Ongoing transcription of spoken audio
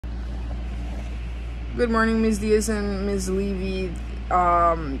Good morning, Ms. Diaz and Ms. Levy.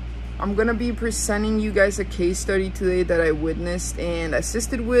 I'm gonna be presenting you guys a case study today that I witnessed and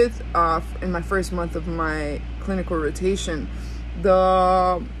assisted with in my first month of my clinical rotation.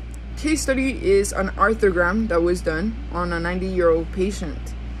 The case study is an arthrogram that was done on a 90-year-old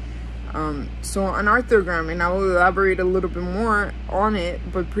patient. So an arthrogram, and I will elaborate a little bit more on it,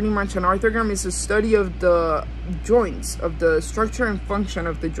 but pretty much an arthrogram is a study of the joints, of the structure and function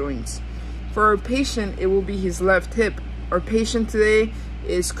of the joints. For our patient, it will be his left hip. Our patient today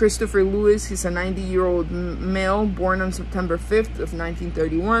is Christopher Lewis. He's a 90-year-old male born on September 5th of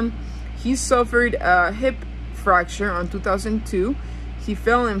 1931. He suffered a hip fracture on 2002. He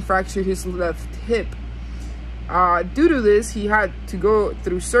fell and fractured his left hip. Due to this, he had to go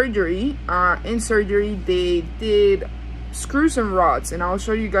through surgery. In surgery, they did screws and rods, and I'll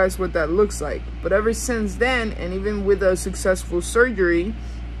show you guys what that looks like. But ever since then, and even with a successful surgery,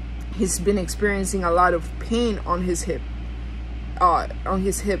 he's been experiencing a lot of pain on his hip.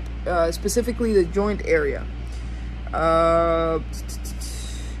 Specifically the joint area. So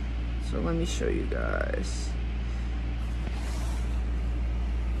let me show you guys.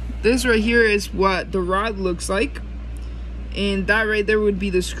 This right here is what the rod looks like, and that right there would be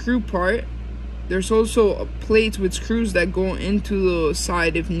the screw part. There's also plates with screws that go into the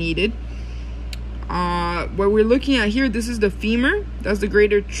side if needed. What we're looking at here, this is the femur. That's the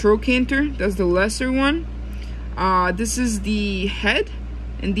greater trochanter. That's the lesser one. This is the head,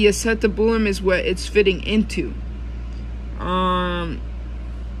 and the acetabulum is what it's fitting into.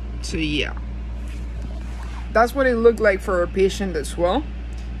 So yeah, that's what it looked like for a patient as well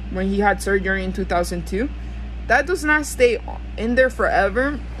when he had surgery in 2002. That does not stay in there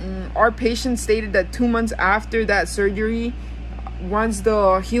forever. Our patient stated that 2 months after that surgery, once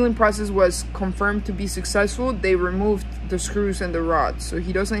the healing process was confirmed to be successful, they removed the screws and the rods, so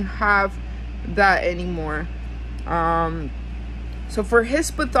he doesn't have that anymore. So for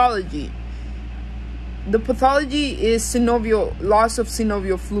his pathology, the pathology is loss of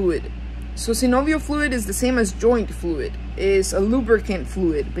synovial fluid. So synovial fluid is the same as joint fluid. It's a lubricant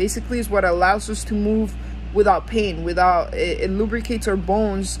fluid. Basically, is what allows us to move without pain. It lubricates our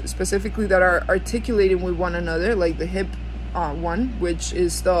bones, specifically that are articulating with one another, like the hip one, which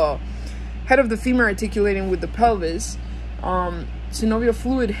is the head of the femur articulating with the pelvis. Synovial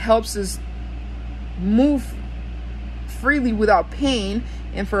fluid helps us move freely without pain,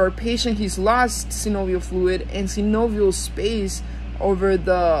 and for our patient, he's lost synovial fluid and synovial space over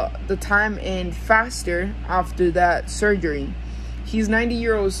the time and faster after that surgery. He's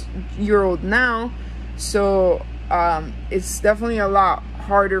 90-year-old now, so it's definitely a lot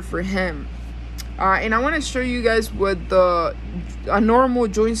harder for him. And I want to show you guys what a normal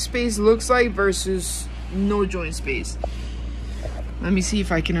joint space looks like versus no joint space. Let me see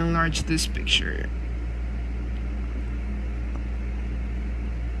if I can enlarge this picture.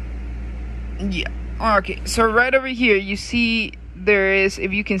 Yeah, okay, so right over here you see there is,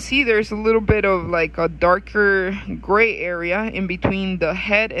 if you can see, there's a little bit of like a darker gray area in between the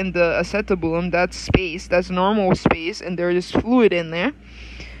head and the acetabulum. That's space, that's normal space, and there is fluid in there.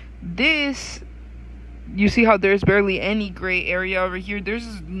 This, you see how there's barely any gray area over here.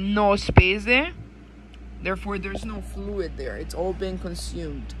 There's no space there, therefore there's no fluid there. It's all been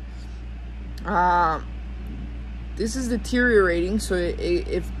consumed. This is deteriorating, so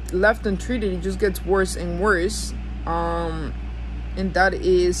if left untreated, it just gets worse and worse. And that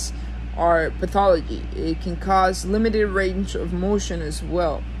is our pathology. It can cause limited range of motion as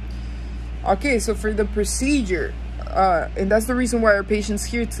well. Okay, so for the procedure, and that's the reason why our patient's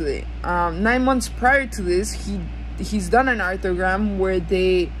here today. 9 months prior to this, he's done an arthrogram where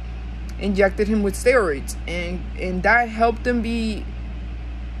they injected him with steroids, and that helped him be,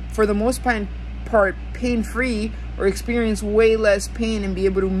 for the most part, pain-free, or experience way less pain and be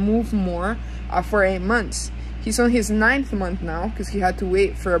able to move more for 8 months. He's on his 9th month now because he had to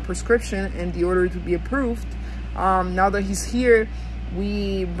wait for a prescription and the order to be approved. Now that he's here,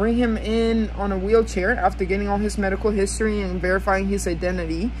 we bring him in on a wheelchair after getting all his medical history and verifying his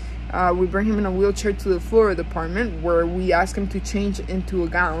identity. We bring him in a wheelchair to the floor department where we ask him to change into a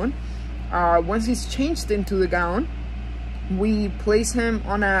gown. Once he's changed into the gown, we place him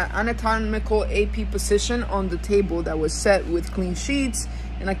on an anatomical AP position on the table that was set with clean sheets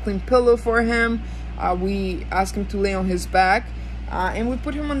and a clean pillow for him. We ask him to lay on his back, and we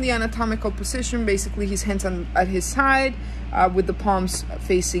put him on the anatomical position, basically his hands at his side with the palms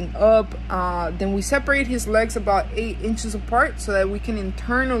facing up. Then we separate his legs about 8 inches apart so that we can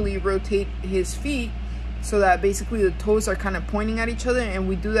internally rotate his feet so that basically the toes are kind of pointing at each other, and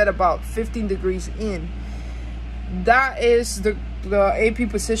we do that about 15 degrees in. That is the the AP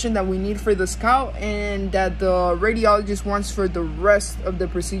position that we need for the scalp and that the radiologist wants for the rest of the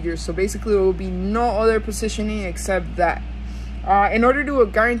procedure. So basically there will be no other positioning except that. In order to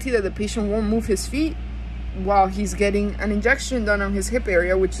guarantee that the patient won't move his feet while he's getting an injection done on his hip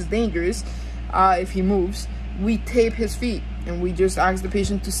area, which is dangerous if he moves, we tape his feet and we just ask the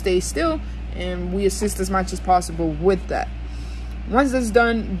patient to stay still, and we assist as much as possible with that. Once that's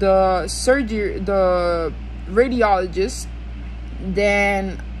done, the radiologist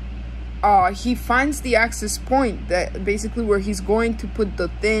then he finds the access point, that basically where he's going to put the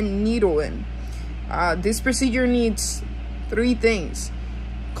thin needle in. This procedure needs 3 things: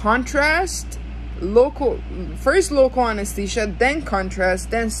 contrast, first local anesthesia, then contrast,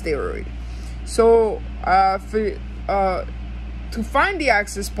 then steroid. So to find the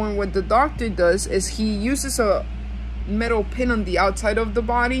access point, what the doctor does is he uses a metal pin on the outside of the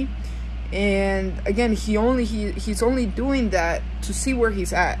body, and again he's only doing that to see where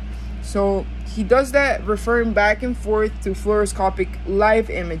he's at. So he does that referring back and forth to fluoroscopic live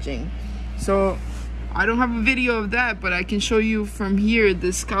imaging. So I don't have a video of that, but I can show you from here,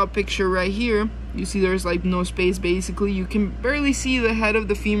 this scalp picture right here. You see there's like no space. Basically you can barely see the head of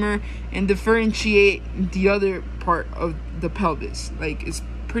the femur and differentiate the other part of the pelvis. Like, it's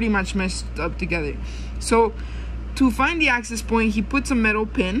pretty much messed up together. So to find the access point, he puts a metal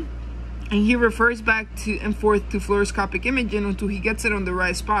pin and he refers back and forth to fluoroscopic imaging until he gets it on the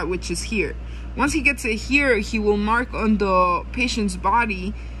right spot, which is here. Once he gets it here, he will mark on the patient's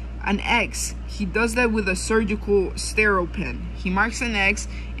body an X. He does that with a surgical sterile pin. He marks an X,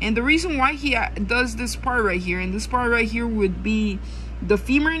 and the reason why he does this part right here, and this part right here would be the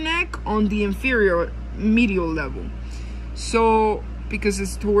femur neck on the inferior medial level. So because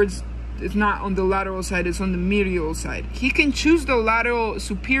it's not on the lateral side, it's on the medial side. He can choose the lateral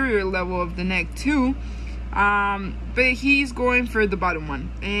superior level of the neck too, but he's going for the bottom one.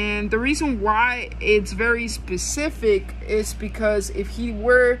 And the reason why it's very specific is because if he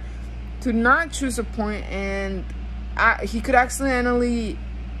were to not choose a point, and he could accidentally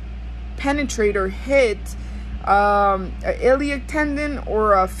penetrate or hit an iliac tendon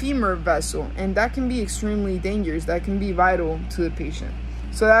or a femur vessel, and that can be extremely dangerous. That can be vital to the patient.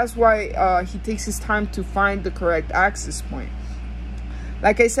 So that's why he takes his time to find the correct access point.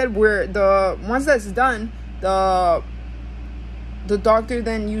 Like I said, once that's done, the doctor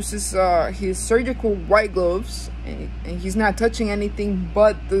then uses his surgical white gloves, and he's not touching anything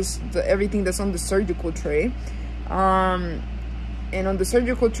but everything that's on the surgical tray. And on the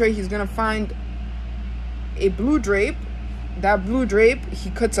surgical tray, he's gonna find a blue drape. That blue drape, he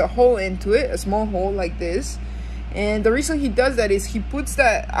cuts a hole into it, a small hole like this. And the reason he does that is he puts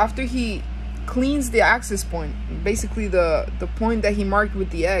that after he cleans the access point, basically the point that he marked with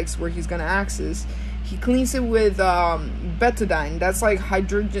the X where he's gonna access. He cleans it with betadine. That's like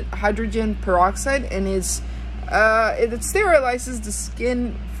hydrogen peroxide, and it sterilizes the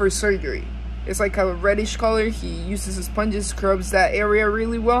skin for surgery. It's like a reddish color. He uses a sponge, scrubs that area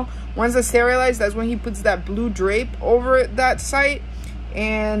really well. Once it's sterilized, that's when he puts that blue drape over that site,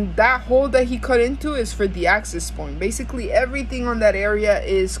 and that hole that he cut into is for the access point. Basically everything on that area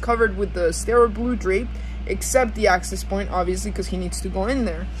is covered with the sterile blue drape except the access point, obviously, because he needs to go in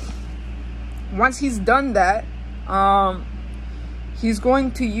there. Once he's done that, he's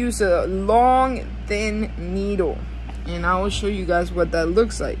going to use a long, thin needle, and I will show you guys what that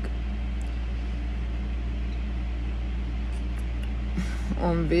looks like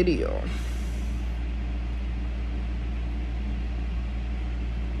on video.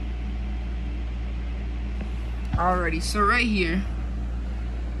 Alrighty, so right here,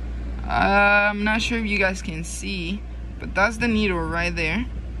 I'm not sure if you guys can see, but that's the needle right there.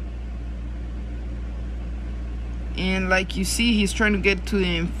 And like you see, he's trying to get to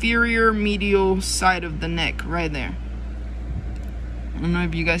the inferior medial side of the neck right there. I don't know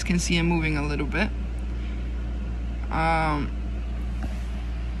if you guys can see him moving a little bit.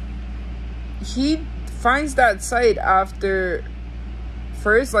 He finds that site after,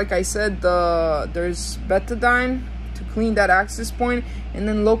 first, like I said, there's betadine to clean that access point, and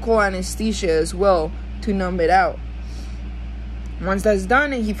then local anesthesia as well to numb it out. Once that's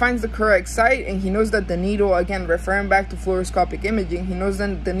done and he finds the correct site, and he knows that the needle, again referring back to fluoroscopic imaging, he knows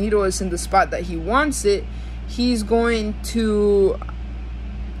that the needle is in the spot that he wants it, he's going to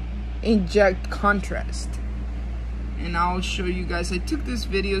inject contrast. And I'll show you guys. I took these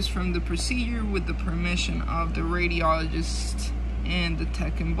videos from the procedure with the permission of the radiologist and the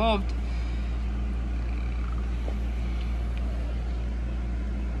tech involved.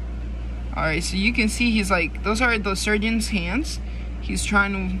 Alright, so you can see he's like, those are the surgeon's hands. He's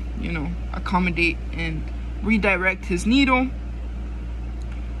trying to, accommodate and redirect his needle.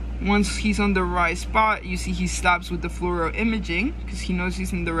 Once he's on the right spot, you see he stops with the fluoro imaging because he knows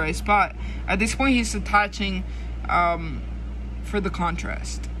he's in the right spot. At this point, he's attaching for the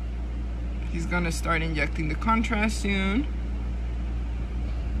contrast. He's gonna start injecting the contrast soon.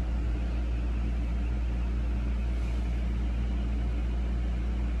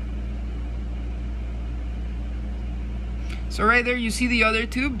 So right there, you see the other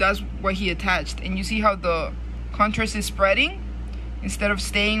tube, that's what he attached. And you see how the contrast is spreading? Instead of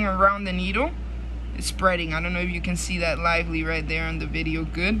staying around the needle, it's spreading. I don't know if you can see that lively right there on the video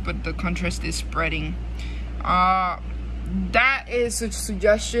good, but the contrast is spreading. That is a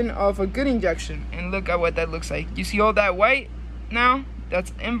suggestion of a good injection. And look at what that looks like. You see all that white now?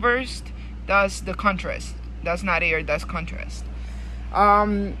 That's inversed. That's the contrast. That's not air, that's contrast.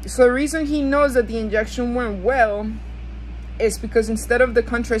 So the reason he knows that the injection went well is because instead of the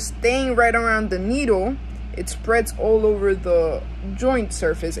contrast staying right around the needle, it spreads all over the joint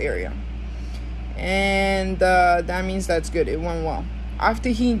surface area. And that means that's good, it went well. After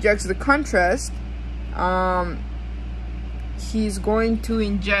he injects the contrast, he's going to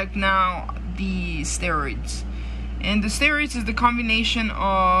inject now the steroids. And the steroids is the combination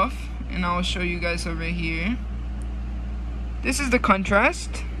of, and I'll show you guys over here. This is the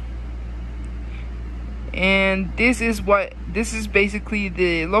contrast. And this is basically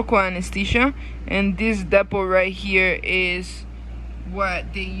the local anesthesia, and this depot right here is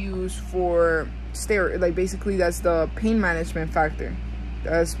what they use for steroid. Like basically that's the pain management factor.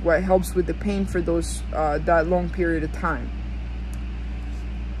 That's what helps with the pain for those that long period of time.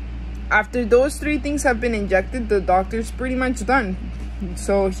 After those three things have been injected, the doctor's pretty much done.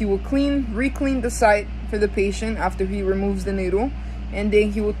 So he will re-clean the site for the patient after he removes the needle, and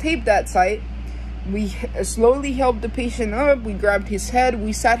then he will tape that site. We slowly helped the patient up. We grabbed his head.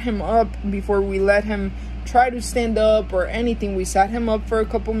 We sat him up before we let him try to stand up or anything. We sat him up for a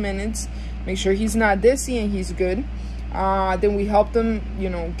couple minutes, make sure he's not dizzy and he's good. Then we helped him, you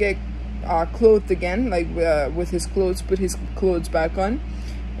know, get clothed again, like with his clothes, put his clothes back on.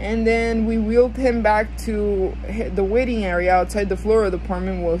 And then we wheeled him back to the waiting area outside the fluoro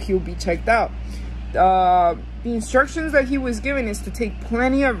department where he'll be checked out. The instructions that he was given is to take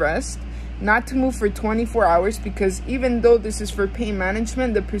plenty of rest, not to move for 24 hours, because even though this is for pain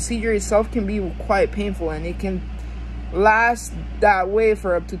management, the procedure itself can be quite painful and it can last that way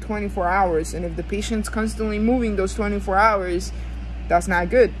for up to 24 hours. And if the patient's constantly moving those 24 hours, that's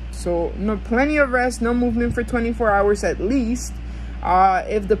not good. So plenty of rest, no movement for 24 hours at least.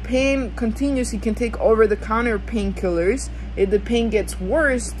 If the pain continues, he can take over-the-counter painkillers. If the pain gets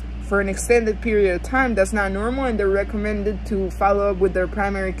worse for an extended period of time, that's not normal, and they're recommended to follow up with their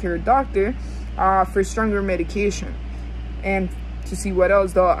primary care doctor for stronger medication. And to see what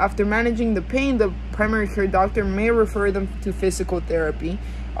else, though, after managing the pain, the primary care doctor may refer them to physical therapy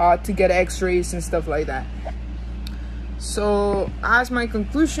to get x-rays and stuff like that. So as my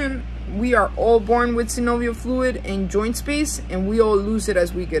conclusion, we are all born with synovial fluid and joint space, and we all lose it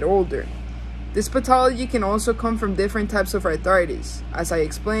as we get older. This pathology can also come from different types of arthritis. As I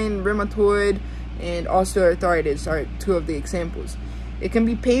explained, rheumatoid and osteoarthritis are two of the examples. It can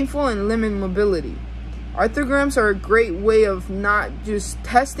be painful and limit mobility. Arthrograms are a great way of not just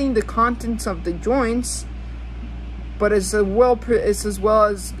testing the contents of the joints, but as well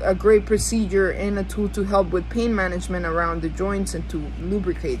as a great procedure and a tool to help with pain management around the joints and to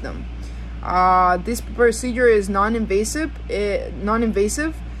lubricate them. This procedure is non-invasive,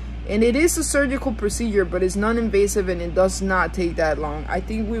 and it is a surgical procedure, but it's non-invasive and it does not take that long. I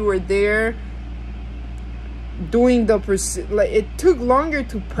think we were there doing the it took longer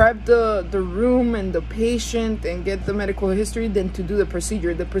to prep the room and the patient and get the medical history than to do the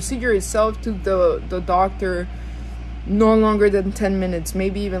procedure. The procedure itself took the doctor no longer than 10 minutes,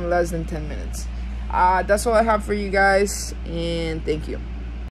 maybe even less than 10 minutes. That's all I have for you guys, and thank you.